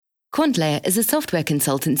QuantLayer is a software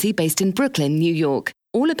consultancy based in Brooklyn, New York.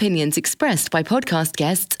 All opinions expressed by podcast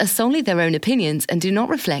guests are solely their own opinions and do not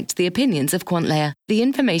reflect the opinions of QuantLayer. The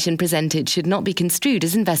information presented should not be construed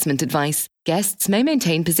as investment advice. Guests may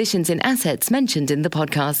maintain positions in assets mentioned in the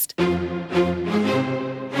podcast.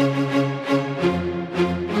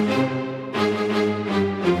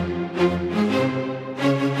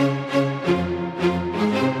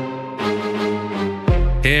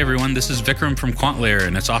 Hey everyone, this is Vikram from QuantLayer,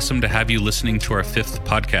 and it's awesome to have you listening to our 5th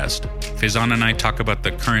podcast. Faizan and I talk about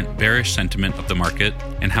the current bearish sentiment of the market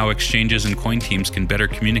and how exchanges and coin teams can better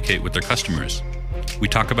communicate with their customers. We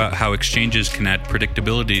talk about how exchanges can add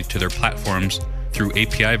predictability to their platforms through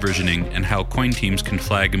API versioning and how coin teams can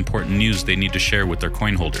flag important news they need to share with their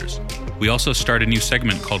coin holders. We also start a new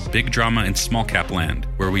segment called Big Drama in Small Cap Land,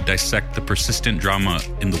 where we dissect the persistent drama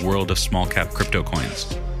in the world of small cap crypto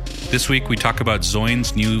coins. This week, we talk about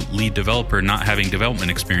Zoin's new lead developer not having development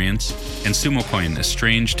experience, and SumoCoin, a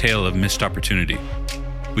strange tale of missed opportunity.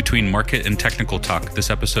 Between market and technical talk, this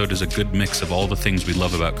episode is a good mix of all the things we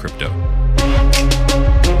love about crypto.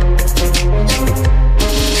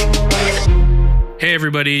 Hey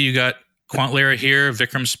everybody, you got QuantLayer here,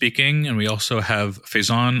 Vikram speaking, and we also have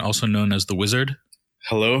Faizan, also known as the Wizard.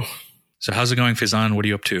 Hello. So how's it going, Faizan? What are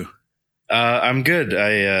you up to? I'm good.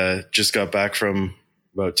 I just got back from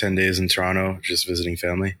about 10 days in Toronto, just visiting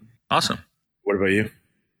family. Awesome. What about you?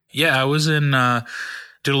 Yeah, I was in,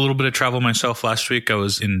 did a little bit of travel myself last week. I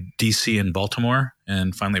was in DC and Baltimore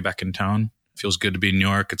and finally back in town. Feels good to be in New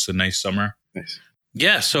York. It's a nice summer. Nice.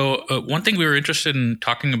 Yeah, so one thing we were interested in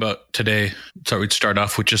talking about today, so we'd start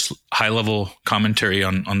off with just high-level commentary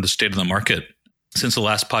on the state of the market. Since the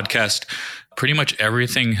last podcast, pretty much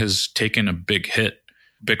everything has taken a big hit.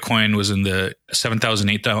 Bitcoin was in the 7,000,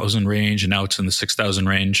 8,000 range, and now it's in the 6,000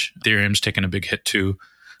 range. Ethereum's taken a big hit too.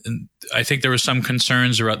 And I think there was some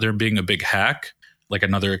concerns about there being a big hack, like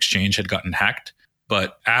another exchange had gotten hacked.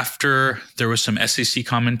 But after there was some SEC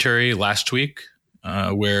commentary last week,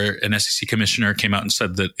 where an SEC commissioner came out and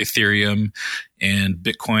said that Ethereum and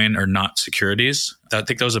Bitcoin are not securities. I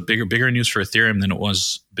think that was a bigger news for Ethereum than it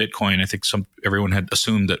was Bitcoin. I think everyone had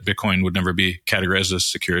assumed that Bitcoin would never be categorized as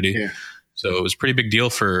security. Yeah. So it was a pretty big deal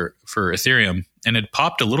for Ethereum. And it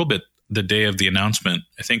popped a little bit the day of the announcement.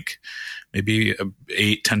 I think maybe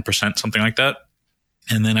 8-10%, something like that.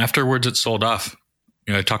 And then afterwards, it sold off.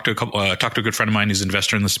 You know, I talked to a good friend of mine who's an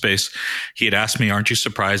investor in the space. He had asked me, aren't you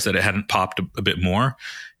surprised that it hadn't popped a bit more?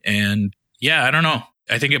 And yeah, I don't know.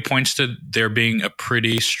 I think it points to there being a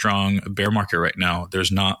pretty strong bear market right now.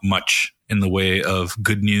 There's not much in the way of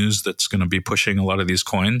good news that's going to be pushing a lot of these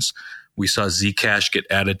coins. We saw Zcash get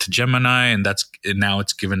added to Gemini, and now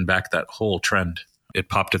it's given back that whole trend. It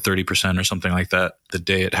popped to 30% or something like that the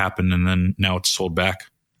day it happened, and then now it's sold back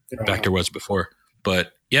to where it was before.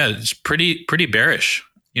 But yeah, it's pretty bearish.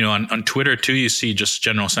 You know, on Twitter too, you see just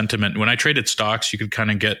general sentiment. When I traded stocks, you could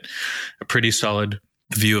kind of get a pretty solid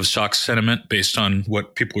view of stock sentiment based on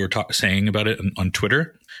what people were saying about it on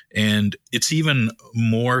Twitter. And it's even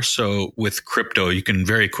more so with crypto. You can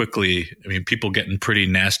very quickly, people get in pretty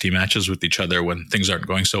nasty matches with each other when things aren't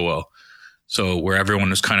going so well. So where everyone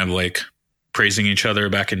was kind of like praising each other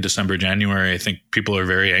back in December, January, I think people are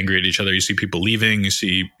very angry at each other. You see people leaving, you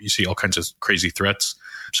see all kinds of crazy threats.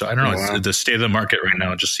 So I don't know, Wow. The state of the market right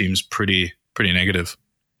now just seems pretty negative.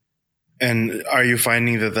 And are you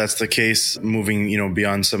finding that that's the case moving,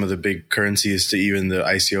 beyond some of the big currencies to even the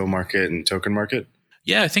ICO market and token market?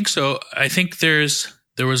 Yeah, I think so. I think there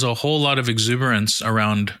was a whole lot of exuberance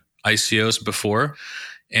around ICOs before.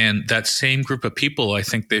 And that same group of people, I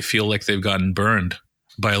think they feel like they've gotten burned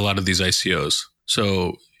by a lot of these ICOs.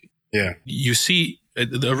 So yeah, you see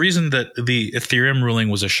the reason that the Ethereum ruling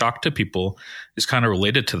was a shock to people is kind of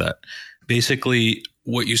related to that. Basically,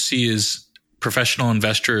 what you see is professional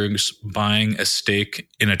investors buying a stake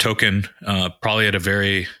in a token, probably at a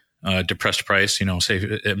very depressed price. Say, I'm just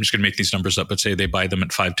going to make these numbers up, but say they buy them at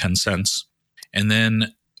 5-10 cents. And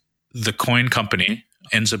then the coin company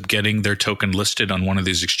ends up getting their token listed on one of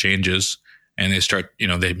these exchanges, and they start,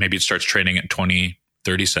 maybe it starts trading at 20,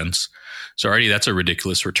 30 cents. So already that's a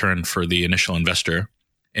ridiculous return for the initial investor.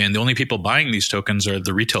 And the only people buying these tokens are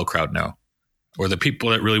the retail crowd now, or the people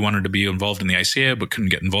that really wanted to be involved in the ICO but couldn't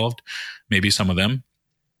get involved, maybe some of them.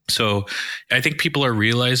 So I think people are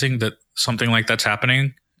realizing that something like that's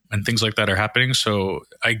happening and things like that are happening. So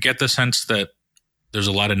I get the sense that there's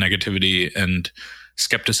a lot of negativity and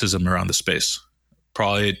skepticism around the space.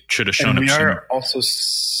 Probably should have shown up sooner. We are also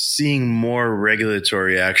seeing more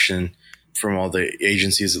regulatory action from all the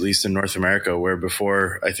agencies, at least in North America, where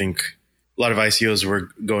before I think a lot of ICOs were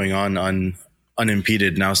going on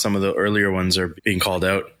unimpeded. Now some of the earlier ones are being called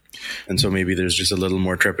out. And so maybe there's just a little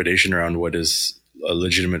more trepidation around what is a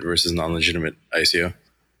legitimate versus non-legitimate ICO.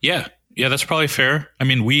 Yeah, that's probably fair. I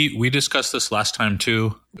mean, we discussed this last time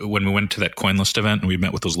too when we went to that CoinList event and we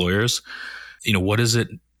met with those lawyers. What does it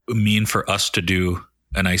mean for us to do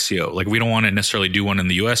an ICO? Like, we don't want to necessarily do one in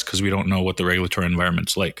the US because we don't know what the regulatory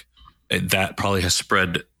environment's like. That probably has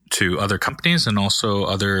spread to other companies and also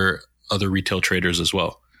other retail traders as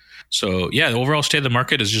well. So yeah, the overall state of the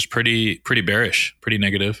market is just pretty bearish, pretty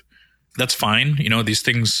negative. That's fine. These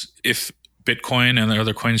things, if Bitcoin and the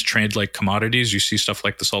other coins trade like commodities, you see stuff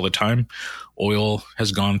like this all the time. Oil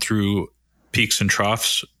has gone through peaks and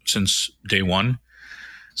troughs since day one.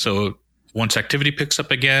 So once activity picks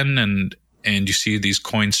up again and you see these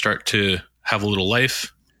coins start to have a little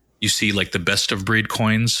life, you see like the best of breed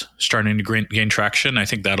coins starting to gain traction. I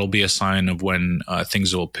think that'll be a sign of when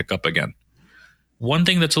things will pick up again. One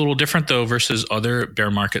thing that's a little different though versus other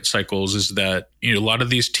bear market cycles is that a lot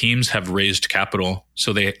of these teams have raised capital.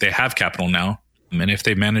 So they have capital now. And if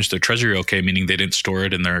they manage their treasury okay, meaning they didn't store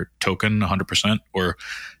it in their token 100% or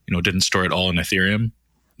didn't store it all in Ethereum,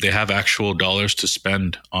 they have actual dollars to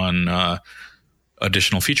spend on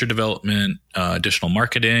additional feature development, additional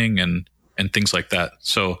marketing and things like that.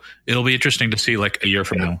 So it'll be interesting to see like a year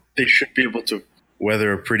from now. They should be able to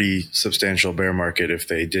weather a pretty substantial bear market if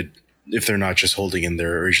they're not just holding in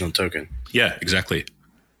their original token. Yeah, exactly.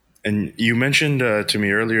 And you mentioned to me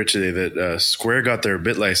earlier today that Square got their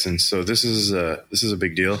BitLicense. So this is a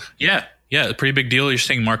big deal. Yeah, a pretty big deal. You're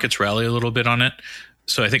seeing markets rally a little bit on it.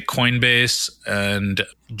 So I think Coinbase and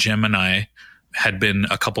Gemini had been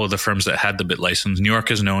a couple of the firms that had the BitLicense. New York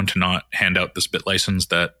is known to not hand out this BitLicense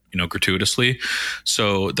that gratuitously.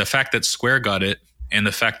 So the fact that Square got it and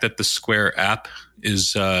the fact that the Square app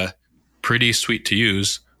is pretty sweet to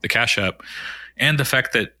use, the Cash App, and the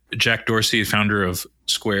fact that Jack Dorsey, founder of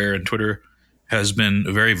Square and Twitter, has been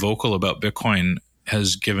very vocal about Bitcoin,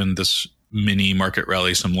 has given this mini market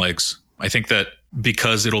rally some legs. I think that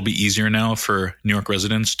because it'll be easier now for New York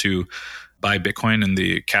residents to buy Bitcoin in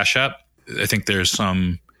the Cash App, I think there's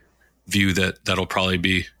some view that that'll probably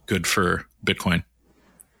be good for Bitcoin.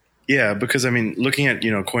 Yeah, because looking at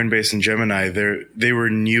Coinbase and Gemini, they were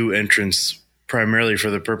new entrants primarily for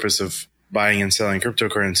the purpose of buying and selling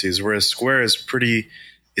cryptocurrencies, whereas Square is pretty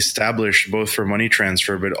established both for money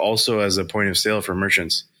transfer, but also as a point of sale for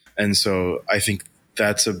merchants. And so I think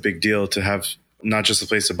that's a big deal to have not just a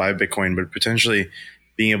place to buy Bitcoin, but potentially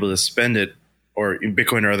being able to spend it or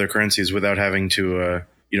Bitcoin or other currencies without having to,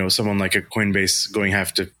 someone like a Coinbase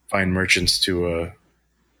have to find merchants to.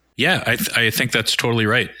 Yeah, I think that's totally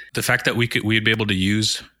right. The fact that we'd be able to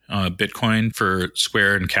use Bitcoin for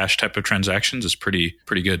Square and Cash type of transactions is pretty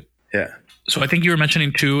good. Yeah. So I think you were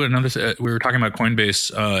mentioning too, we were talking about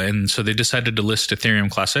Coinbase, and so they decided to list Ethereum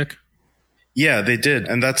Classic. Yeah, they did.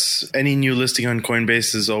 And that's any new listing on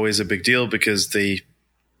Coinbase is always a big deal because they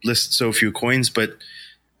list so few coins, but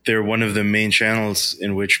they're one of the main channels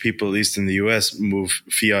in which people, at least in the US, move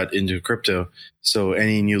fiat into crypto. So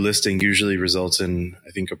any new listing usually results in,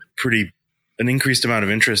 I think, an increased amount of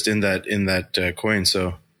interest in that coin.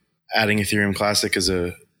 So adding Ethereum Classic is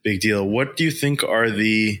a big deal. What do you think are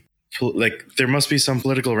there must be some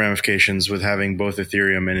political ramifications with having both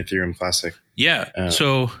Ethereum and Ethereum Classic. Yeah.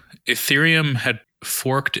 So Ethereum had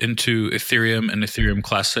forked into Ethereum and Ethereum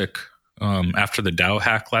Classic after the DAO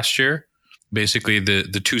hack last year. Basically,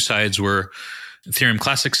 the two sides were Ethereum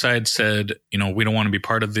Classic side said, we don't want to be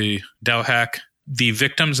part of the DAO hack. The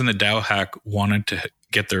victims in the DAO hack wanted to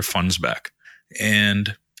get their funds back.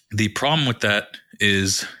 And the problem with that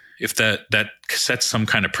is if that sets some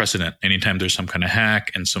kind of precedent, anytime there's some kind of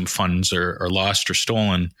hack and some funds are lost or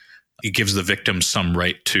stolen, it gives the victims some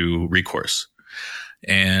right to recourse.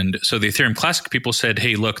 And so the Ethereum Classic people said,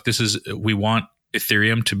 hey, look, we want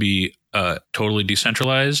Ethereum to be totally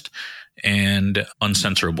decentralized and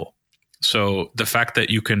uncensorable. So the fact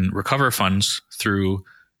that you can recover funds through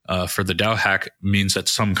for the DAO hack means that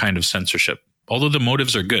some kind of censorship, although the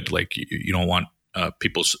motives are good, like you don't want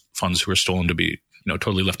people's funds who are stolen to be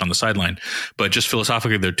totally left on the sideline, but just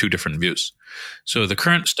philosophically, they're two different views. So the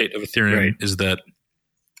current state of Ethereum is that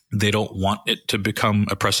they don't want it to become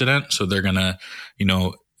a precedent. So they're going to,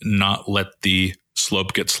 not let the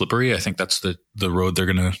slope get slippery. I think that's the road they're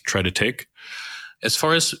going to try to take. As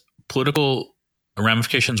far as political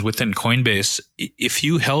ramifications within Coinbase, if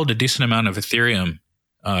you held a decent amount of Ethereum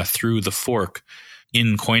through the fork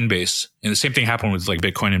in Coinbase, and the same thing happened with like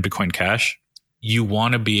Bitcoin and Bitcoin Cash, you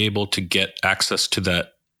want to be able to get access to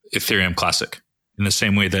that Ethereum Classic. In the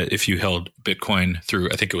same way that if you held Bitcoin through,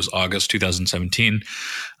 I think it was August 2017,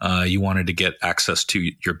 you wanted to get access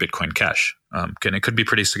to your Bitcoin Cash. And it could be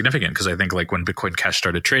pretty significant because I think like when Bitcoin Cash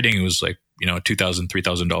started trading, it was like, $2,000,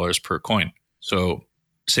 $3,000 per coin. So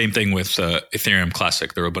same thing with Ethereum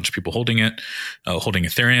Classic. There were a bunch of people holding it, holding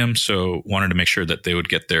Ethereum. So wanted to make sure that they would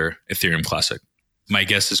get their Ethereum Classic. My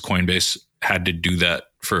guess is Coinbase had to do that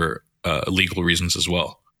for legal reasons as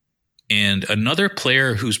well. And another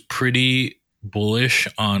player who's pretty bullish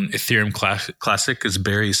on Ethereum Classic is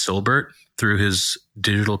Barry Silbert through his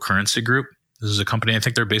Digital Currency Group. This is a company, I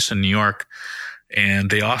think they're based in New York,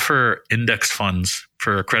 and they offer index funds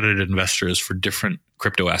for accredited investors for different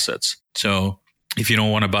crypto assets. So if you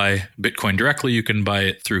don't want to buy Bitcoin directly, you can buy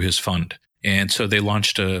it through his fund. And so they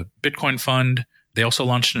launched a Bitcoin fund. They also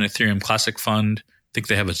launched an Ethereum Classic fund. I think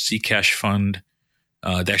they have a Zcash fund.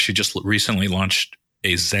 They actually just recently launched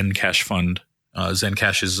a Zencash fund.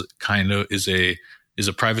 Zencash is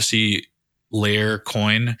a privacy layer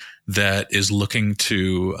coin that is looking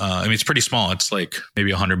to, it's pretty small. It's like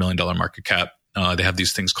maybe $100 million market cap. They have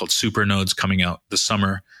these things called super nodes coming out this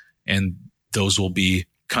summer, and those will be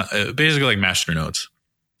basically like master nodes.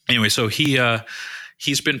 Anyway, so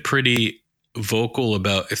he's been pretty vocal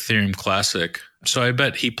about Ethereum Classic. So I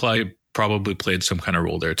bet he probably played some kind of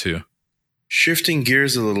role there too. Shifting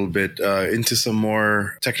gears a little bit into some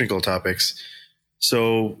more technical topics.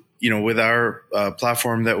 So, with our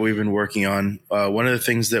platform that we've been working on, one of the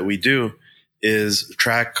things that we do is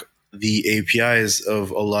track the APIs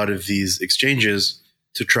of a lot of these exchanges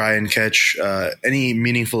to try and catch any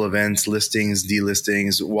meaningful events, listings,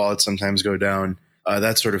 delistings, wallets sometimes go down,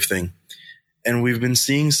 that sort of thing. And we've been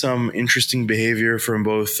seeing some interesting behavior from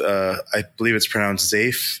both, I believe it's pronounced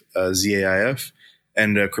Zaif, Z-A-I-F,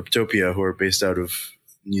 and Cryptopia, who are based out of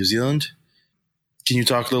New Zealand. Can you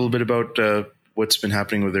talk a little bit about what's been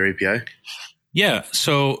happening with their API? Yeah.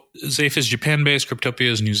 So Zaif is Japan-based, Cryptopia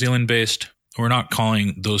is New Zealand-based. We're not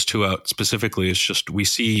calling those two out specifically. It's just we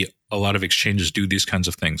see a lot of exchanges do these kinds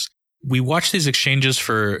of things. We watch these exchanges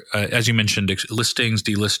for, as you mentioned, listings,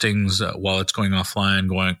 delistings, while it's going offline,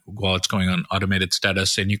 while it's going on automated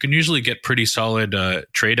status. And you can usually get pretty solid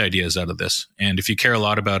trade ideas out of this. And if you care a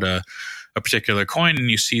lot about a particular coin and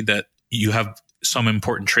you see that you have some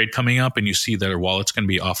important trade coming up and you see that a wallet's going to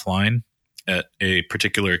be offline at a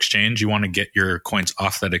particular exchange, you want to get your coins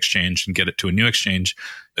off that exchange and get it to a new exchange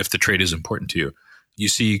if the trade is important to you. You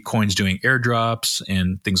see coins doing airdrops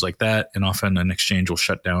and things like that, and often an exchange will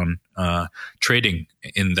shut down trading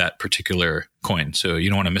in that particular coin. So you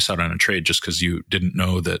don't want to miss out on a trade just because you didn't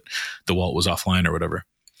know that the wallet was offline or whatever.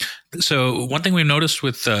 So one thing we've noticed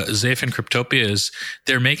with Zaif and Cryptopia is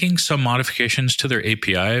they're making some modifications to their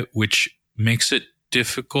API, which makes it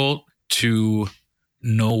difficult to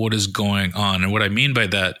know what is going on. And what I mean by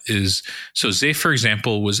that is, so Zaif, for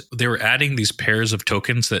example, they were adding these pairs of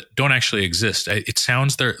tokens that don't actually exist.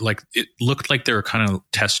 It looked like they were kind of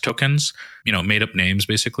test tokens, made up names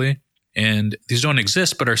basically. And these don't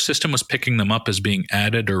exist, but our system was picking them up as being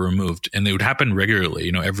added or removed. And they would happen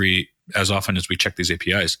regularly, as often as we check these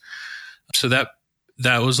APIs. So that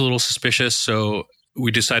was a little suspicious. So we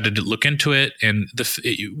decided to look into it, and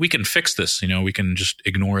we can fix this. We can just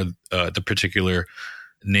ignore the particular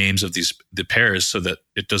names of the pairs so that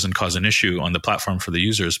it doesn't cause an issue on the platform for the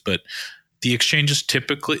users. But the exchanges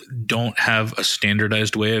typically don't have a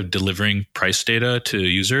standardized way of delivering price data to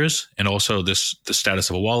users, and also the status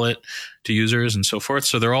of a wallet to users and so forth.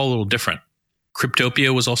 So they're all a little different.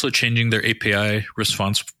 Cryptopia was also changing their API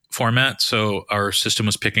response format. So our system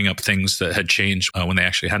was picking up things that had changed when they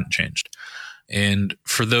actually hadn't changed. And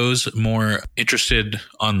for those more interested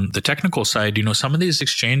on the technical side, some of these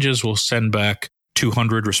exchanges will send back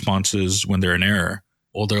 200 responses when they're in error,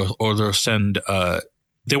 or they'll send,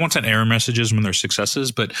 they won't send error messages when they're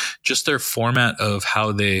successes, but just their format of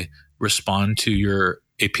how they respond to your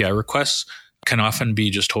API requests can often be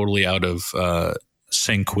just totally out of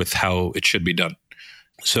sync with how it should be done.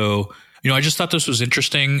 So, I just thought this was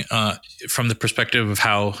interesting from the perspective of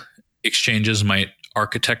how exchanges might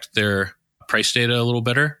architect their price data a little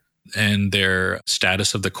better and their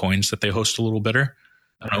status of the coins that they host a little better.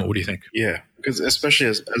 I don't know. What do you think? Yeah, because especially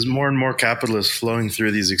as more and more capital is flowing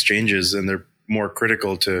through these exchanges and they're more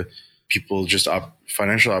critical to people just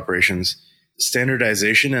financial operations,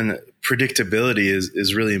 standardization and predictability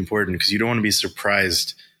is really important, because you don't want to be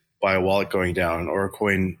surprised by a wallet going down or a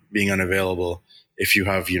coin being unavailable if you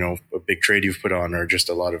have, a big trade you've put on or just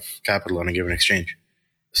a lot of capital on a given exchange.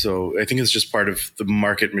 So I think it's just part of the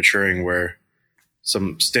market maturing where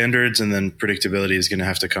some standards and then predictability is going to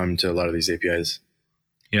have to come to a lot of these APIs.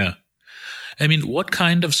 Yeah. I mean, what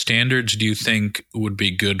kind of standards do you think would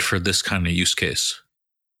be good for this kind of use case?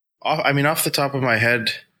 Off the top of my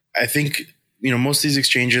head, I think, most of these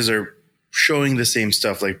exchanges are showing the same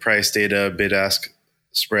stuff like price data, bid-ask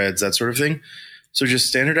spreads, that sort of thing. So just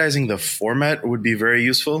standardizing the format would be very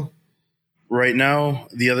useful. Right now,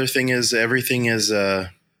 the other thing is everything is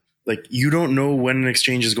you don't know when an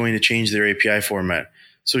exchange is going to change their API format.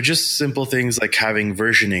 So just simple things like having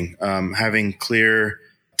versioning, having clear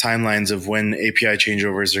timelines of when API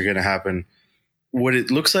changeovers are going to happen. What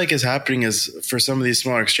it looks like is happening is for some of these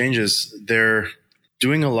smaller exchanges, they're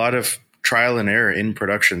doing a lot of trial and error in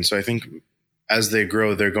production. So I think as they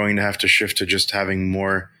grow, they're going to have to shift to just having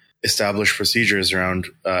more established procedures around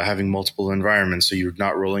having multiple environments. So you're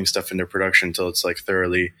not rolling stuff into production until it's like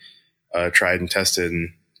thoroughly tried and tested, and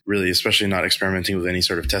really, especially not experimenting with any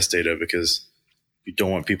sort of test data, because you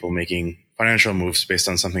don't want people making financial moves based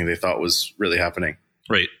on something they thought was really happening.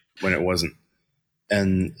 Right. When it wasn't.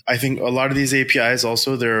 And I think a lot of these APIs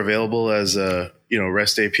also, they're available as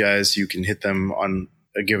REST APIs. You can hit them on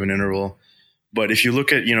a given interval. But if you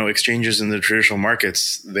look at, exchanges in the traditional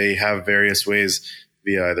markets, they have various ways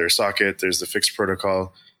via either socket, there's the fixed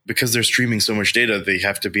protocol. Because they're streaming so much data, they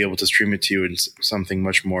have to be able to stream it to you in something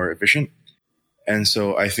much more efficient. And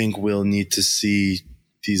so I think we'll need to see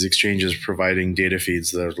these exchanges providing data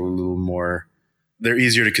feeds that are a little more, they're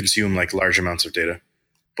easier to consume, like large amounts of data.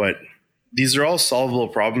 But these are all solvable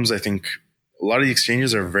problems. I think a lot of the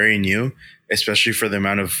exchanges are very new, especially for the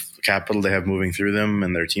amount of capital they have moving through them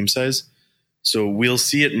and their team size. So we'll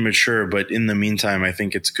see it mature. But in the meantime, I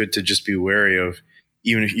think it's good to just be wary of,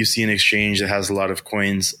 even if you see an exchange that has a lot of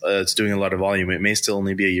coins, it's doing a lot of volume, it may still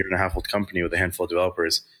only be a 1.5 year old company with a handful of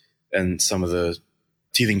developers and some of the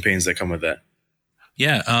teething pains that come with that.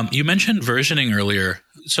 Yeah. You mentioned versioning earlier.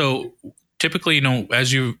 So typically,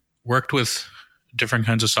 as you worked with different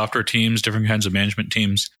kinds of software teams, different kinds of management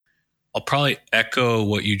teams, I'll probably echo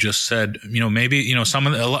what you just said. Maybe, some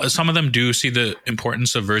of them do see the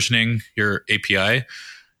importance of versioning your API.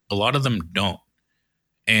 A lot of them don't.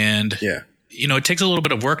 And, it takes a little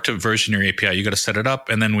bit of work to version your API. You got to set it up.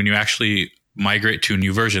 And then when you actually migrate to a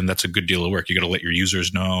new version, that's a good deal of work. You got to let your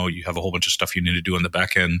users know. You have a whole bunch of stuff you need to do on the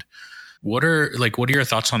back end. What are your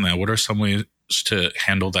thoughts on that? What are some ways to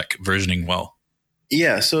handle that versioning well?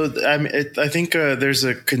 Yeah, so I think there's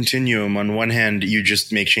a continuum. On one hand, you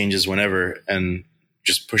just make changes whenever and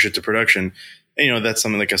just push it to production. And, that's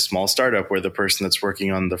something like a small startup where the person that's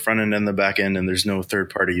working on the front end and the back end and there's no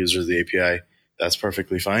third-party users of the API, that's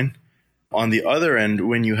perfectly fine. On the other end,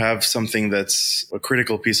 when you have something that's a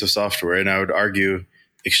critical piece of software, and I would argue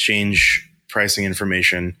exchange pricing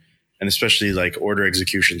information, and especially like order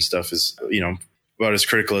execution stuff is, about as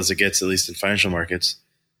critical as it gets, at least in financial markets.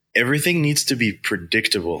 Everything needs to be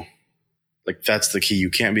predictable. Like that's the key. You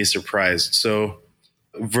can't be surprised. So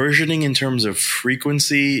versioning in terms of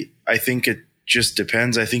frequency, I think it just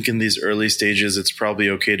depends. I think in these early stages, it's probably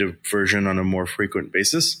okay to version on a more frequent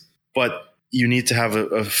basis, but you need to have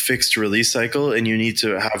a fixed release cycle and you need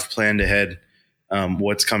to have planned ahead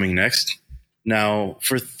what's coming next. Now,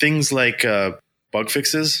 for things like bug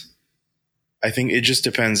fixes, I think it just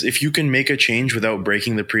depends. If you can make a change without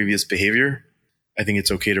breaking the previous behavior, I think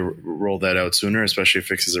it's okay to roll that out sooner, especially if it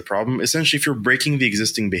fixes a problem. Essentially, if you're breaking the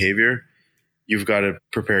existing behavior, you've got to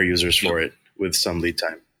prepare users for it with some lead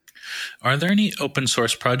time. Are there any open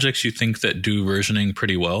source projects you think that do versioning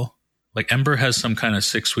pretty well? Like Ember has some kind of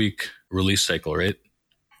 6-week release cycle, right?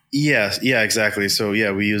 Yeah, exactly. So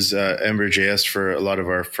we use Ember.js for a lot of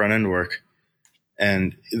our front end work.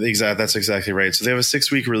 And that's exactly right. So they have a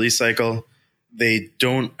 6-week release cycle. They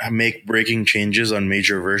don't make breaking changes on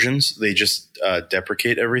major versions. They just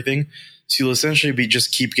deprecate everything. So you'll essentially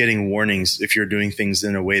just keep getting warnings if you're doing things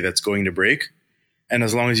in a way that's going to break. And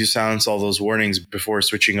as long as you silence all those warnings before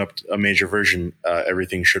switching up a major version,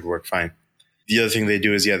 everything should work fine. The other thing they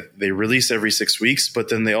do is, they release every 6 weeks, but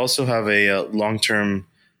then they also have a long-term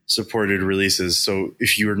supported releases. So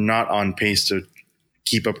if you're not on pace to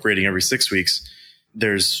keep upgrading every 6 weeks,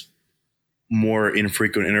 there's more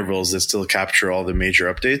infrequent intervals that still capture all the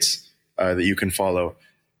major updates that you can follow.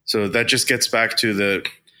 So that just gets back to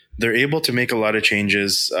they're able to make a lot of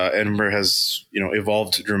changes. Ember has,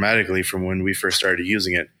 evolved dramatically from when we first started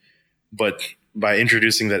using it. But by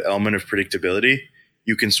introducing that element of predictability,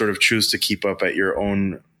 you can sort of choose to keep up at your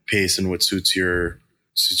own pace and what suits your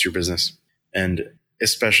business. And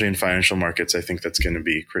especially in financial markets, I think that's going to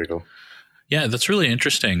be critical. Yeah, that's really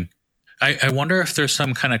interesting. I wonder if there's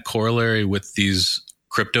some kind of corollary with these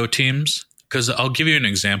crypto teams, because I'll give you an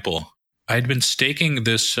example. I'd been staking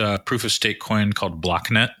this proof of stake coin called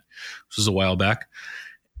Blocknet. This was a while back.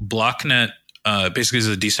 Blocknet basically is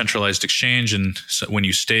a decentralized exchange. And so when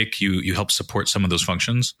you stake, you help support some of those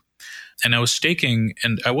functions. And I was staking,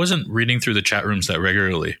 and I wasn't reading through the chat rooms that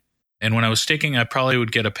regularly. And when I was staking, I probably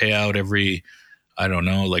would get a payout every, I don't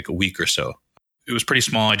know, like a week or so. It was pretty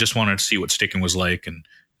small. I just wanted to see what staking was like. And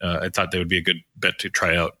I thought that would be a good bet to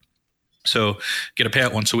try out. So get a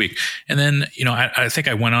payout once a week. And then, I think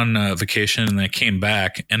I went on vacation and I came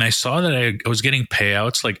back and I saw that I was getting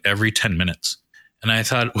payouts like every 10 minutes. And I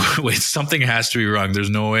thought, wait, something has to be wrong.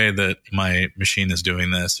 There's no way that my machine is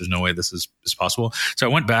doing this. There's no way this is possible. So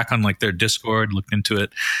I went back on like their Discord, looked into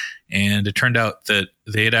it, and it turned out that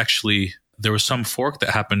they had there was some fork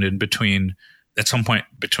that happened at some point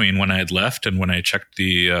between when I had left and when I checked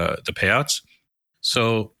the payouts.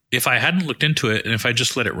 So if I hadn't looked into it and if I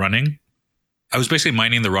just let it running, I was basically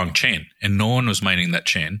mining the wrong chain and no one was mining that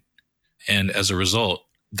chain. And as a result,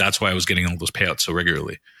 that's why I was getting all those payouts so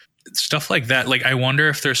regularly. Stuff like that. Like, I wonder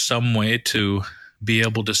if there's some way to be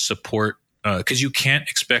able to support, because you can't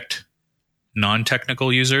expect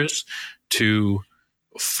non-technical users to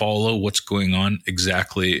follow what's going on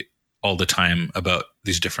exactly all the time about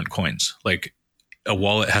these different coins. Like, a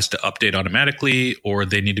wallet has to update automatically, or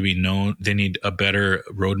they need to be known. They need a better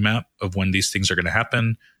roadmap of when these things are going to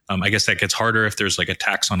happen. I guess that gets harder if there's like a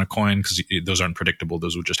tax on a coin, because those aren't predictable.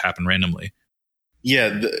 Those would just happen randomly.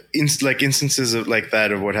 Yeah, instances of like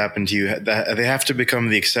that of what happened to you, they have to become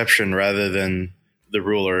the exception rather than the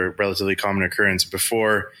rule or relatively common occurrence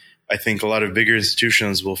before I think a lot of bigger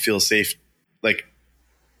institutions will feel safe, like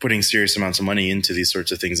putting serious amounts of money into these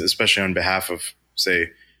sorts of things, especially on behalf of,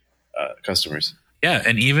 say, customers. Yeah,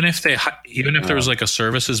 and even if there was like a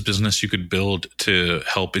services business you could build to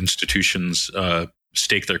help institutions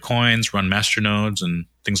stake their coins, run masternodes, and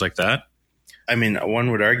things like that. I mean,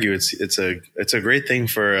 one would argue it's a great thing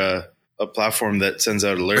for a platform that sends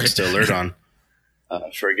out alerts to alert on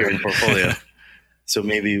for a given portfolio. So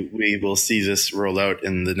maybe we will see this roll out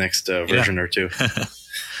in the next version or two.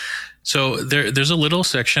 So there's a little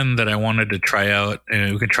section that I wanted to try out,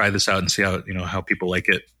 and we can try this out and see how people like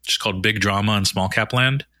it. It's called Big Drama in Small Cap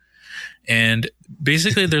Land. And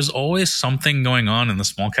basically there's always something going on in the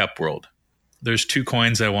small cap world. There's two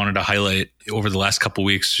coins I wanted to highlight over the last couple of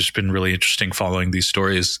weeks. It's just been really interesting following these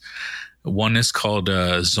stories. One is called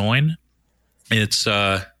Zoin. It's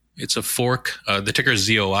a fork. The ticker is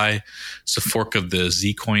ZOI. It's a fork of the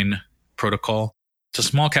Zcoin protocol. It's a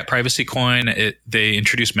small cap privacy coin. They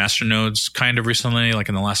introduced masternodes kind of recently, like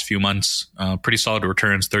in the last few months. Pretty solid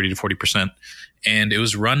returns, 30 to 40%. And it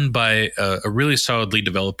was run by a really solid lead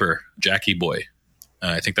developer, Jackie Boy.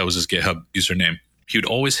 I think that was his GitHub username. He would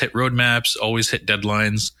always hit roadmaps, always hit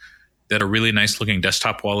deadlines. They had a really nice looking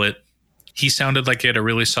desktop wallet. He sounded like he had a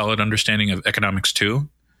really solid understanding of economics too.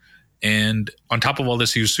 And on top of all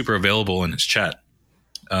this, he was super available in his chat.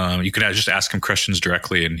 You could just ask him questions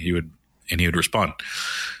directly and he would respond.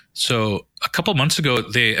 So a couple months ago,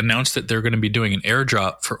 they announced that they're going to be doing an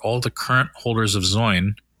airdrop for all the current holders of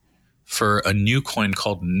Zoin for a new coin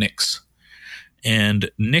called Nix. And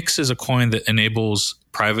Nix is a coin that enables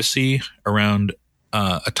privacy around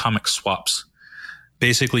atomic swaps.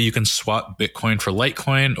 Basically, you can swap Bitcoin for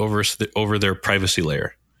Litecoin over their privacy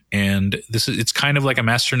layer. And it's kind of like a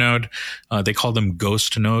masternode. They call them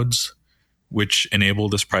ghost nodes, which enable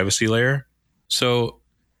this privacy layer. So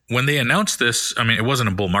when they announced this, I mean, it wasn't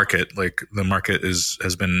a bull market. Like, the market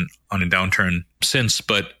has been on a downturn since,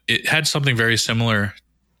 but it had something very similar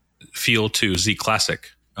feel to Z Classic,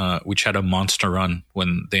 which had a monster run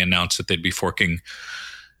when they announced that they'd be forking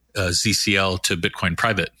ZCL to Bitcoin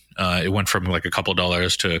Private. It went from like a couple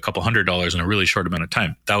dollars to a couple $100 in a really short amount of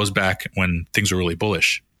time. That was back when things were really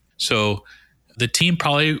bullish. So the team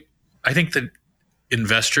I think that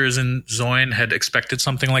investors in Zoin had expected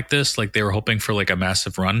something like this. Like, they were hoping for like a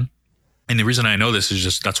massive run. And the reason I know this is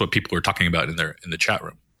just that's what people were talking about in the chat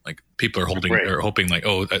room. Like, people are hoping like,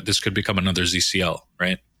 oh, this could become another ZCL,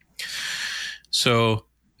 right? So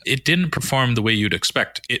it didn't perform the way you'd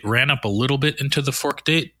expect. It ran up a little bit into the fork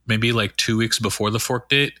date, maybe like 2 weeks before the fork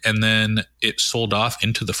date, and then it sold off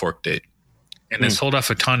into the fork date. And it sold off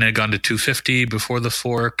a ton. It had gone to 250 before the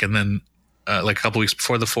fork, and then like a couple weeks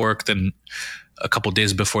before the fork, then a couple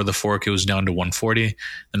days before the fork, it was down to 140.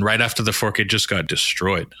 And right after the fork, it just got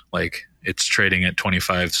destroyed. Like, it's trading at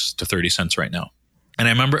 25 to 30 cents right now. And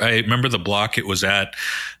I remember the block it was at.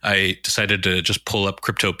 I decided to just pull up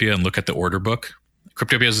Cryptopia and look at the order book.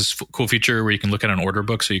 Cryptopia has this cool feature where you can look at an order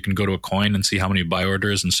book, so you can go to a coin and see how many buy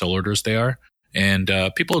orders and sell orders they are. And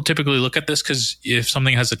people typically look at this because if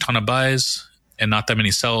something has a ton of buys and not that many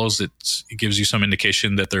sells, it gives you some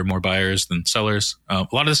indication that there are more buyers than sellers. A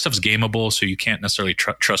lot of this stuff's gameable, so you can't necessarily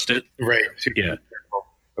trust it. Right. Yeah.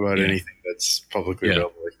 about anything that's publicly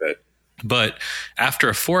available like that. But after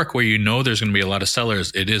a fork where there's going to be a lot of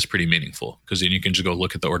sellers, it is pretty meaningful, because then you can just go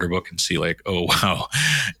look at the order book and see like, oh, wow,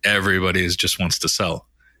 everybody just wants to sell.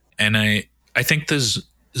 And I think this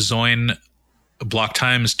Zoin block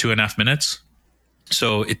time is 2.5 minutes.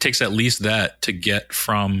 So it takes at least that to get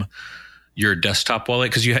from your desktop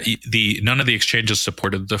wallet, because none of the exchanges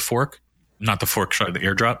supported the fork, not the fork, sorry, the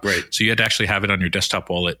airdrop. Right. So you had to actually have it on your desktop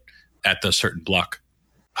wallet at the certain block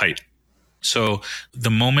height. So the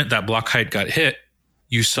moment that block height got hit,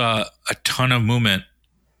 you saw a ton of movement,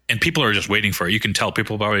 and people are just waiting for it. You can tell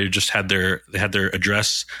people probably just had their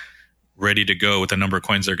address ready to go with the number of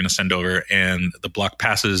coins they're going to send over, and the block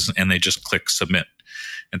passes and they just click submit.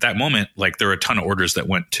 At that moment, like, there were a ton of orders that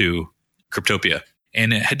went to Cryptopia,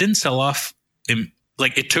 and it didn't sell off. It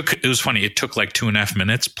was funny. It took like 2.5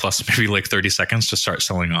 minutes plus maybe like 30 seconds to start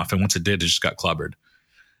selling off. And once it did, it just got clobbered.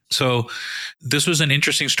 So this was an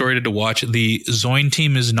interesting story to watch. The Zoin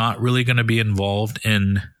team is not really going to be involved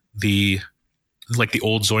in the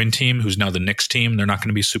old Zoin team, who's now the Nix team. They're not going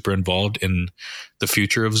to be super involved in the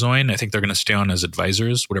future of Zoin. I think they're going to stay on as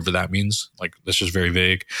advisors, whatever that means. Like, that's just very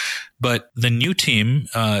vague. But the new team,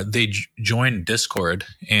 they joined Discord,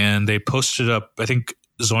 and they posted up, I think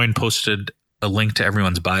Zoin posted a link to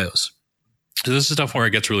everyone's bios. So this is stuff where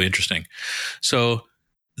it gets really interesting. So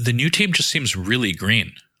the new team just seems really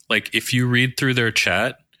green. Like, if you read through their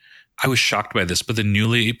chat, I was shocked by this, but the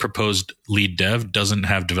newly proposed lead dev doesn't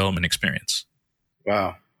have development experience.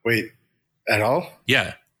 Wow. Wait, at all?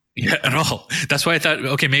 Yeah, at all. That's why I thought,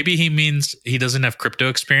 okay, maybe he means he doesn't have crypto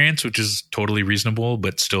experience, which is totally reasonable,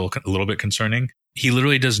 but still a little bit concerning. He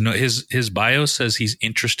literally does know, his bio says he's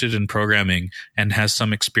interested in programming and has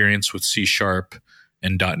some experience with C#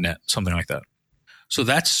 and .NET, something like that. So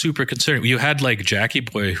that's super concerning. You had like Jackie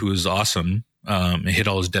Boy, who is awesome, and hit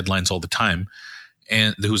all his deadlines all the time,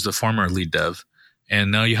 and who's the former lead dev.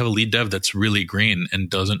 And now you have a lead dev that's really green and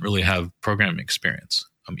doesn't really have programming experience,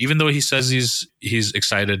 even though he says he's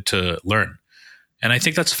excited to learn. And I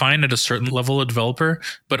think that's fine at a certain level of developer,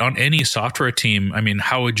 but on any software team, I mean,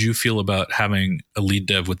 how would you feel about having a lead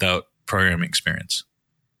dev without programming experience?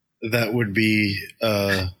 That would be,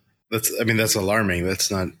 that's alarming.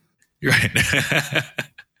 That's not. Right.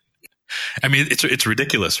 I mean, it's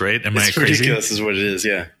ridiculous, right? Am I crazy? Ridiculous is what it is.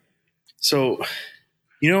 Yeah. So,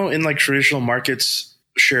 in like traditional markets,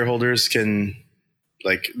 shareholders can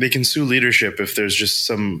sue leadership if there's just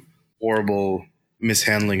some horrible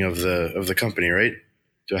mishandling of the company, right?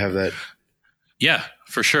 Do I have that? Yeah,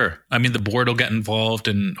 for sure. I mean, the board will get involved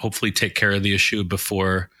and hopefully take care of the issue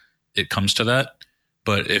before it comes to that.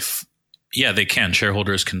 But they can.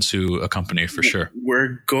 Shareholders can sue a company for sure.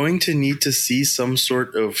 We're going to need to see some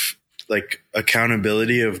sort of like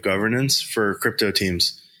accountability of governance for crypto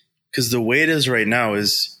teams, because the way it is right now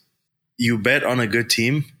is you bet on a good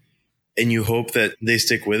team and you hope that they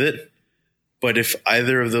stick with it. But if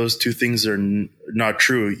either of those two things are not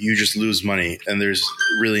true, you just lose money, and there's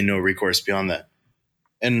really no recourse beyond that.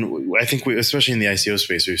 And I think especially in the ICO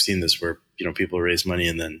space, we've seen this where, people raise money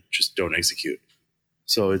and then just don't execute.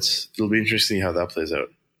 So it'll be interesting how that plays out.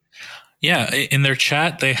 Yeah. In their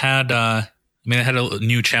chat, they had a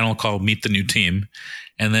new channel called Meet the New Team.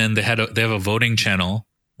 And then they have a voting channel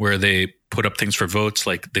where they put up things for votes.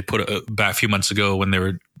 Like, they put back a few months ago when they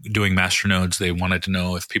were doing masternodes, they wanted to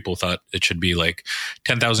know if people thought it should be like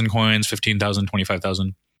 10,000 coins, 15,000,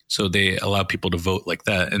 25,000. So they allow people to vote like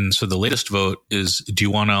that. And so the latest vote is, do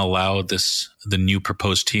you want to allow the new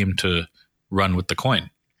proposed team to run with the coin?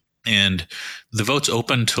 And the vote's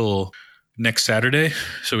open till next Saturday.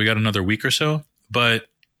 So we got another week or so, but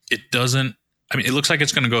it doesn't, it looks like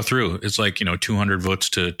it's going to go through. It's like, 200 votes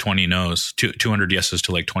to 20 no's, 200 yeses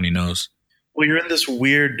to like 20 no's. Well, you're in this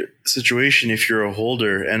weird situation if you're a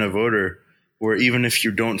holder and a voter, where even if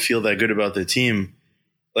you don't feel that good about the team,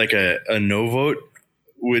 like a no vote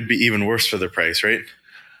would be even worse for the price, right?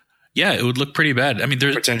 Yeah, it would look pretty bad. I mean,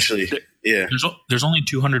 there's potentially, there's only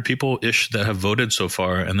 200 people-ish that have voted so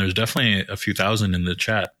far, and there's definitely a few thousand in the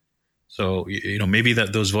chat. So, maybe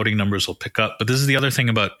those voting numbers will pick up. But this is the other thing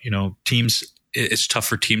about, teams. It's tough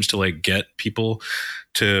for teams to like get people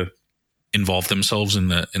to involve themselves in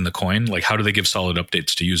the coin. Like, how do they give solid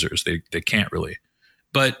updates to users? They can't really.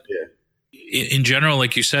 But in general,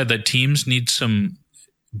 like you said, that teams need some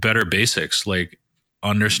better basics, like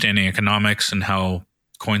understanding economics and how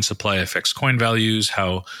coin supply affects coin values,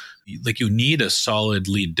 how you need a solid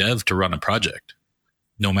lead dev to run a project,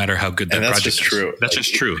 no matter how good that project is. True. That's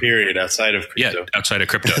just true. Period. Outside of crypto. Yeah, outside of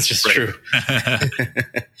crypto. That's just true.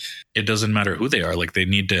 It doesn't matter who they are. Like,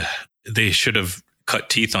 they should have cut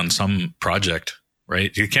teeth on some project,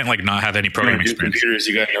 right? You can't like not have any programming experience. Computers,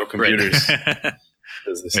 you got no computers, Right.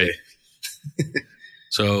 as they say. Right.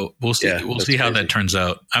 So we'll see. Yeah, we'll see how that turns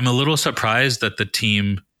out. I'm a little surprised that the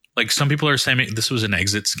team, like some people are saying, this was an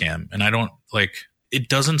exit scam, and I don't like. It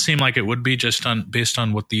doesn't seem like it would be just based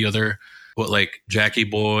on what like Jackie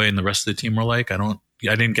Boy and the rest of the team were like. I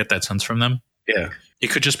didn't get that sense from them. Yeah. It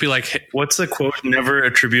could just be like, hey, what's the quote? Never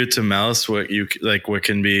attribute to malice what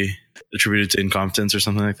can be attributed to incompetence or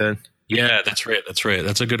something like that. Yeah, that's right.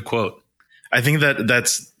 That's a good quote. I think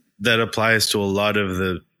that applies to a lot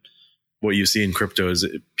of what you see in crypto is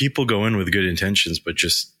people go in with good intentions, but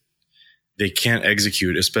just they can't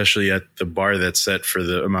execute, especially at the bar that's set for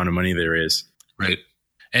the amount of money they raise. Right.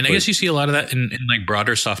 And I guess you see a lot of that in like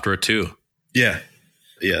broader software too. Yeah.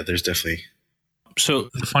 Yeah, there's definitely. So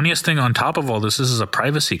the funniest thing on top of all this is a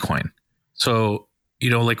privacy coin. So,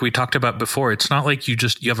 like we talked about before, it's not like you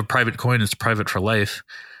have a private coin, it's private for life.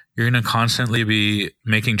 You're going to constantly be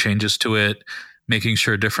making changes to it, making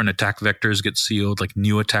sure different attack vectors get sealed, like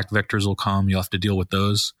new attack vectors will come. You'll have to deal with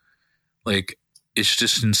those. Like, it's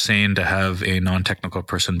just insane to have a non-technical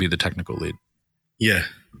person be the technical lead. Yeah,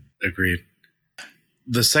 agreed.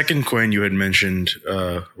 The second coin you had mentioned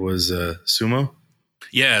was Sumo.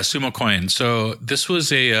 Yeah, Sumo Coin. So this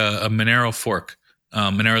was a Monero fork.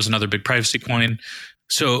 Monero is another big privacy coin.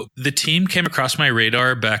 So the team came across my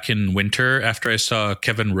radar back in winter after I saw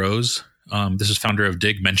Kevin Rose. This is founder of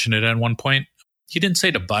Dig, mention it at one point. He didn't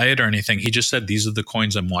say to buy it or anything. He just said, these are the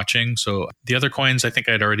coins I'm watching. So the other coins I think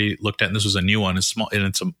I'd already looked at, and this was a new one. It's small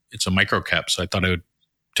and it's a micro cap. So I thought I would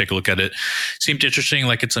take a look at it. Seemed interesting.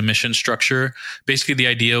 Like it's a mission structure. Basically the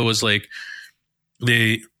idea was like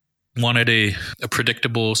they wanted a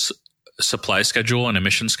predictable supply schedule and a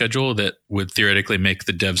mission schedule that would theoretically make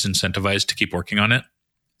the devs incentivized to keep working on it.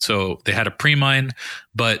 So they had a pre-mine,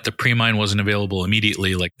 but the pre-mine wasn't available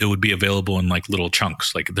immediately. Like it would be available in like little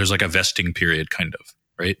chunks. Like there's like a vesting period kind of,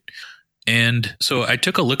 right? And so I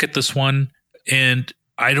took a look at this one and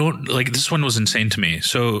this one was insane to me.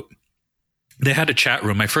 So they had a chat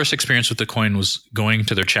room. My first experience with the coin was going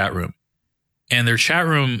to their chat room. And their chat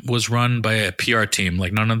room was run by a PR team.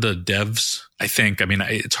 Like none of the devs, I think. I mean,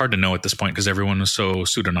 it's hard to know at this point because everyone was so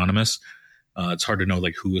pseudonymous. It's hard to know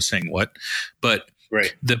like who was saying what. But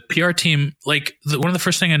right. The PR team, like one of the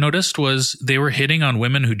first thing I noticed was they were hitting on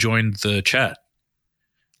women who joined the chat.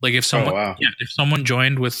 Like if someone, if someone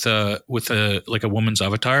joined with a woman's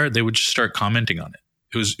avatar, they would just start commenting on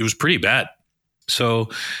it. It was pretty bad. So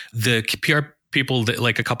the PR people,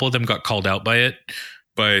 like a couple of them got called out by it.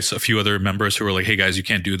 By a few other members who were like, hey guys, you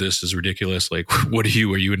can't do this. This is ridiculous. Like, what are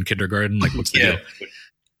you in kindergarten? Like, what's the deal?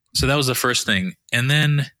 So that was the first thing. And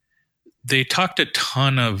then they talked a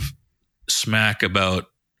ton of smack about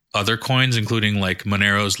other coins, including like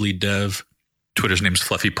Monero's lead dev. Twitter's name's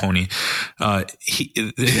Fluffy Pony. They're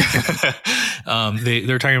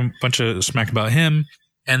talking a bunch of smack about him.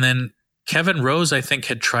 And then Kevin Rose, I think,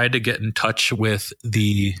 had tried to get in touch with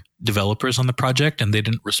the developers on the project and they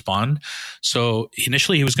didn't respond. So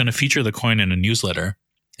initially he was going to feature the coin in a newsletter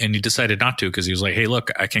and he decided not to because he was like, hey,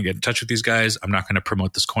 look, I can't get in touch with these guys. I'm not going to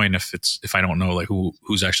promote this coin if I don't know like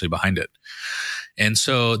who's actually behind it. And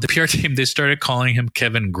so the PR team, they started calling him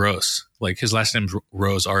Kevin Gross. Like his last name's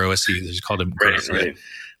Rose, R-O-S-E. They just called him Gross. Right.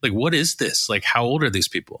 Like, what is this? Like, how old are these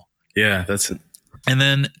people? Yeah, that's it. And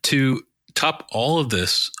then to top all of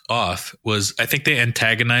this off was I think they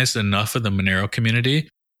antagonized enough of the Monero community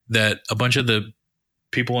that a bunch of the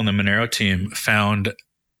people in the Monero team found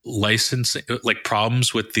licensing, like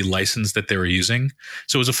problems with the license that they were using.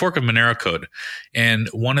 So it was a fork of Monero code. And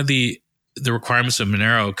one of the requirements of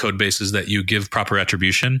Monero code base is that you give proper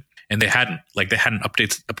attribution. And they hadn't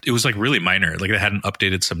updated. It was like really minor. Like they hadn't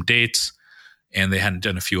updated some dates and they hadn't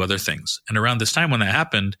done a few other things. And around this time when that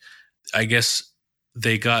happened, I guess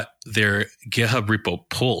they got their GitHub repo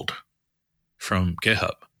pulled from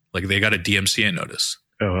GitHub. Like they got a DMCA notice.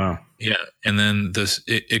 Oh, wow. Yeah. And then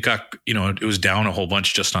it got, it was down a whole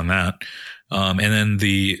bunch just on that. And then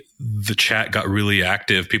the chat got really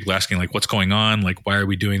active. People asking like, what's going on? Like, why are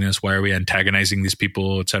we doing this? Why are we antagonizing these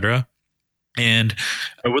people, et cetera? And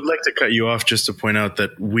I would like to cut you off just to point out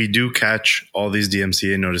that we do catch all these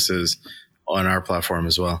DMCA notices on our platform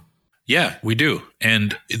as well. Yeah, we do.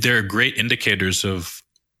 And they're great indicators of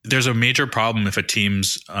there's a major problem if a team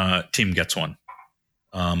gets one.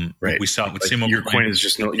 Right. We saw it with like Sumo. Your coin is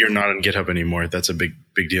just you're not on GitHub anymore. That's a big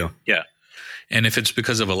deal. Yeah. And if it's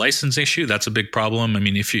because of a license issue, that's a big problem. I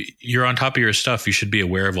mean, if you're on top of your stuff, you should be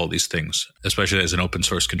aware of all these things, especially as an open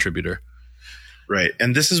source contributor. Right.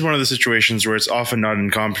 And this is one of the situations where it's often not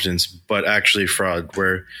incompetence, but actually fraud,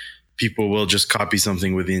 where people will just copy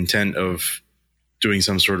something with the intent of doing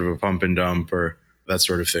some sort of a pump and dump or that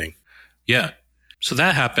sort of thing. Yeah. So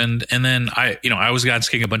that happened. And then I was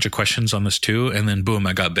asking a bunch of questions on this too. And then boom,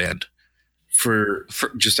 I got banned. For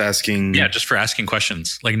just asking? Yeah, just for asking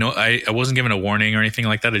questions. Like, no, I wasn't given a warning or anything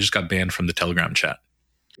like that. I just got banned from the Telegram chat.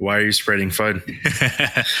 Why are you spreading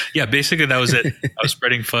FUD? Yeah, basically that was it. I was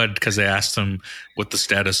spreading FUD because I asked them what the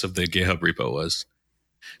status of the GitHub repo was.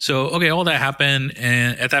 So, okay, all that happened.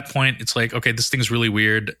 And at that point, it's like, okay, this thing's really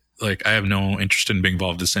weird. Like, I have no interest in being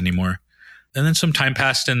involved in this anymore. And then some time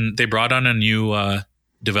passed and they brought on a new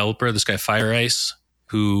developer, this guy FireIce,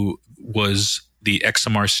 who was the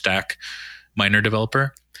XMR stack miner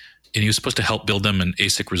developer. And he was supposed to help build them an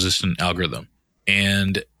ASIC resistant algorithm.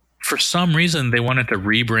 And for some reason, they wanted to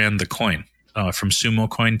rebrand the coin from Sumo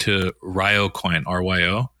Coin to Ryo Coin,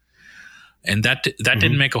 RYO. And that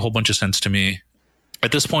didn't make a whole bunch of sense to me.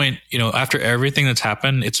 At this point, after everything that's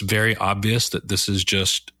happened, it's very obvious that this is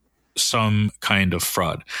just some kind of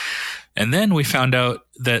fraud. And then we found out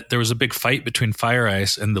that there was a big fight between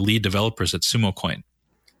FireIce and the lead developers at Sumo Coin.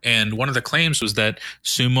 And one of the claims was that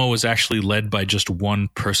Sumo was actually led by just one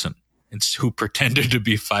person. It's who pretended to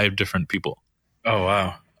be 5 different people. Oh,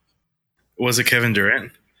 wow. Was it Kevin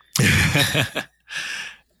Durant?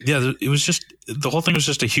 Yeah, it was just, the whole thing was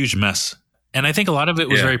just a huge mess. And I think a lot of it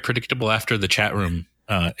was very predictable after the chat room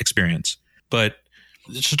experience. But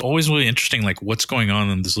it's just always really interesting, like what's going on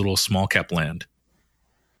in this little small cap land.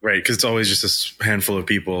 Right, because it's always just a handful of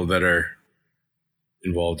people that are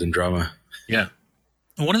involved in drama. Yeah.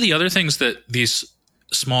 And one of the other things that these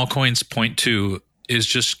small coins point to is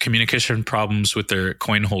just communication problems with their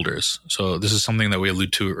coin holders. So this is something that we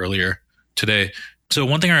alluded to earlier today. So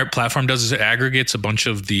one thing our platform does is it aggregates a bunch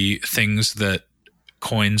of the things that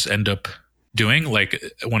coins end up doing. Like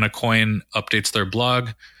when a coin updates their blog,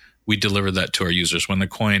 we deliver that to our users. When the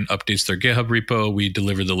coin updates their GitHub repo, we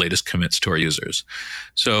deliver the latest commits to our users.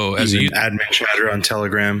 So as admin chatter on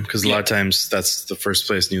Telegram, because a lot of times that's the first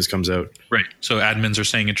place news comes out. Right. So admins are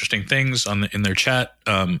saying interesting things in their chat.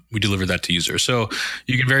 We deliver that to users. So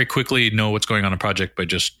you can very quickly know what's going on in a project by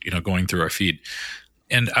just going through our feed.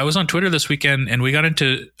 And I was on Twitter this weekend, and we got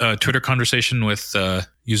into a Twitter conversation with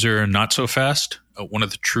user Not So Fast, one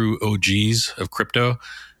of the true OGs of crypto.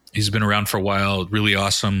 He's been around for a while, really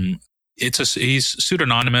awesome. He's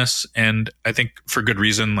pseudonymous, and I think for good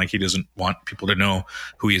reason. Like he doesn't want people to know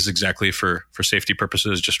who he is exactly for safety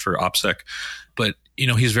purposes, just for OPSEC. But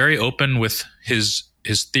he's very open with his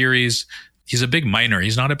theories. He's a big miner.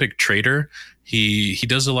 He's not a big trader. He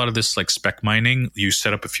does a lot of this like spec mining. You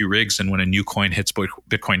set up a few rigs, and when a new coin hits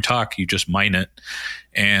Bitcoin Talk, you just mine it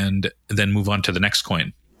and then move on to the next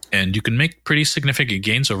coin. And you can make pretty significant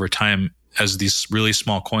gains over time as these really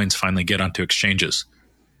small coins finally get onto exchanges.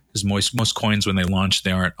 Because most coins, when they launch,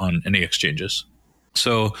 they aren't on any exchanges.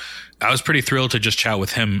 So I was pretty thrilled to just chat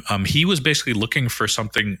with him. He was basically looking for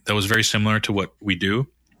something that was very similar to what we do.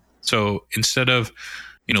 So instead of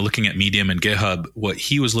looking at Medium and GitHub, what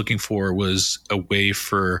he was looking for was a way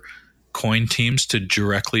for coin teams to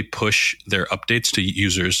directly push their updates to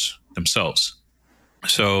users themselves.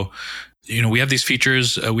 So we have these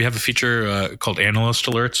features. We have a feature called Analyst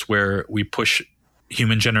Alerts where we push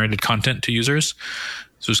human-generated content to users.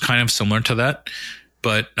 So it's kind of similar to that.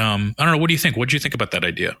 But I don't know. What do you think? What did you think about that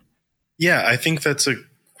idea? Yeah, I think that's a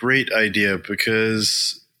great idea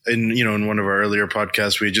because in one of our earlier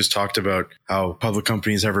podcasts, we just talked about how public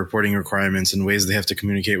companies have reporting requirements and ways they have to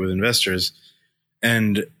communicate with investors.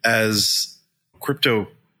 And as crypto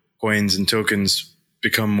coins and tokens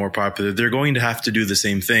become more popular, they're going to have to do the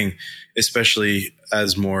same thing, especially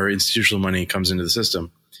as more institutional money comes into the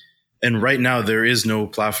system. And right now, there is no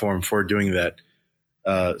platform for doing that.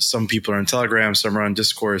 Some people are on Telegram, some are on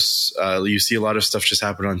Discourse. You see a lot of stuff just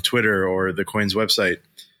happen on Twitter or the Coin's website.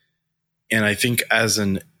 And I think as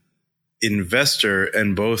an investor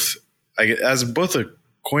and as both a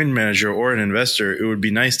coin manager or an investor, it would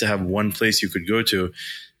be nice to have one place you could go to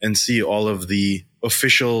and see all of the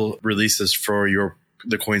official releases for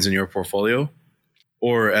the coins in your portfolio.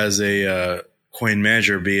 Or as a coin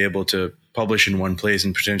manager, be able to publish in one place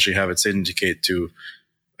and potentially have it syndicate to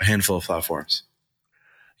a handful of platforms.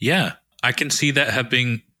 Yeah, I can see that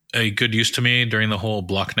having a good use to me during the whole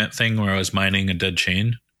BlockNet thing where I was mining a dead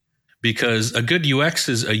chain. Because a good UX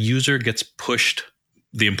is a user gets pushed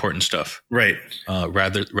the important stuff, right?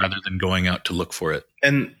 Rather than going out to look for it.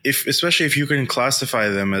 And especially if you can classify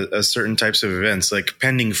them as certain types of events, like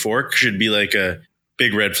pending fork should be like a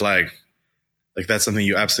big red flag. Like that's something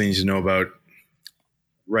you absolutely need to know about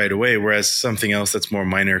right away. Whereas something else that's more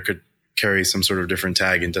minor could carry some sort of different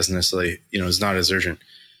tag and doesn't necessarily, is not as urgent.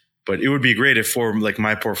 But it would be great if for like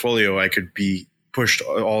my portfolio, I could be pushed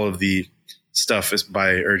all of the stuff is by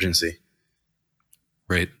urgency.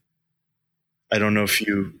 Right. I don't know if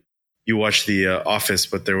you watched The Office,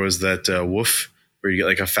 but there was that woof where you get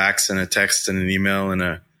like a fax and a text and an email and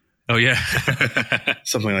a... Oh, yeah.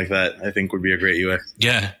 something like that, I think would be a great UX.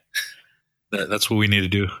 Yeah. That's what we need to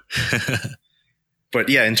do. But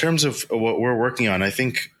yeah, in terms of what we're working on, I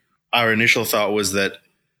think our initial thought was that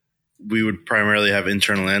we would primarily have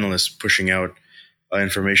internal analysts pushing out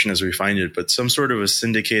information as we find it, but some sort of a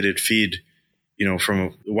syndicated feed,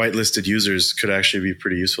 from whitelisted users could actually be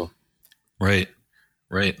pretty useful. Right.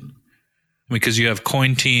 Because you have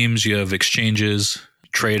coin teams, you have exchanges,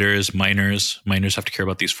 traders, miners. Miners have to care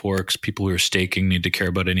about these forks. People who are staking need to care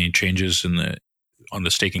about any changes on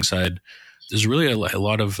the staking side. There's really a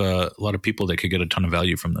lot of people that could get a ton of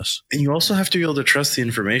value from this. And you also have to be able to trust the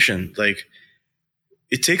information. Like,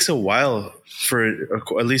 it takes a while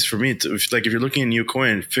at least for me, if you're looking at a new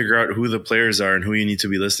coin, figure out who the players are and who you need to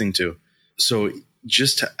be listening to. So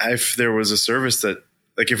just if there was a service that,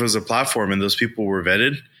 like if it was a platform and those people were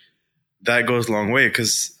vetted, that goes a long way,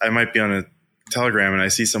 because I might be on a Telegram and I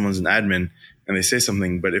see someone's an admin and they say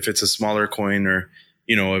something, but if it's a smaller coin or,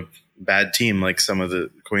 a bad team like some of the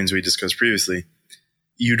coins we discussed previously,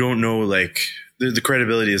 you don't know, like the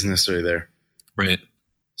credibility isn't necessarily there. Right.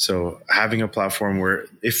 So having a platform where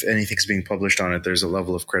if anything's being published on it, there's a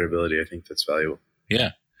level of credibility, I think that's valuable.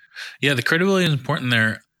 Yeah. Yeah, the credibility is important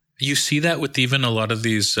there. You see that with even a lot of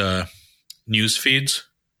these news feeds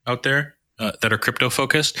out there that are crypto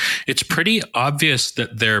focused. It's pretty obvious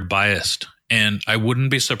that they're biased. And I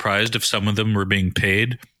wouldn't be surprised if some of them were being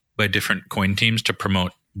paid by different coin teams to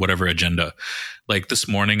promote whatever agenda. Like this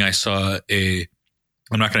morning, I saw I'm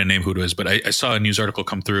not going to name who it was, but I saw a news article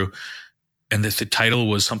come through, and that the title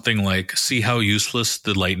was something like, "See how useless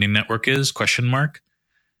the Lightning Network is?" ?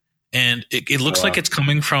 And it looks like it's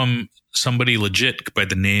coming from somebody legit by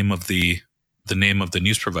the name of the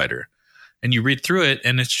news provider. And you read through it,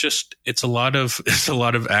 and it's a lot of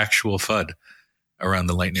actual FUD around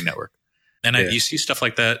the Lightning Network. And you see stuff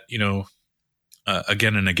like that,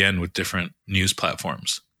 again and again with different news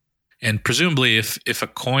platforms. And presumably if a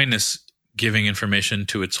coin is giving information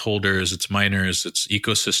to its holders, its miners, its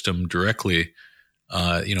ecosystem directly,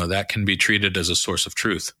 that can be treated as a source of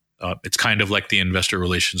truth. It's kind of like the investor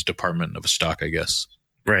relations department of a stock, I guess.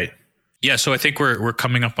 Right. Yeah. So I think we're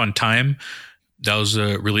coming up on time. That was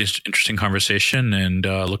a really interesting conversation, and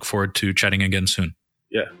look forward to chatting again soon.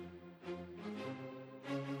 Yeah.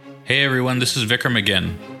 Hey everyone, this is Vikram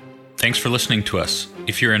again. Thanks for listening to us.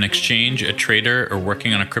 If you're an exchange, a trader, or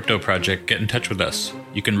working on a crypto project, get in touch with us.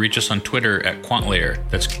 You can reach us on Twitter at QuantLayer,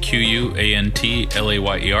 that's QUANTLAYER,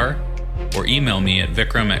 or email me at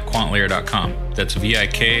vikram@quantlayer.com. That's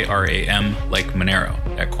VIKRAM like Monero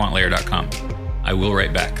at quantlayer.com. I will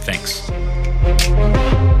write back. Thanks.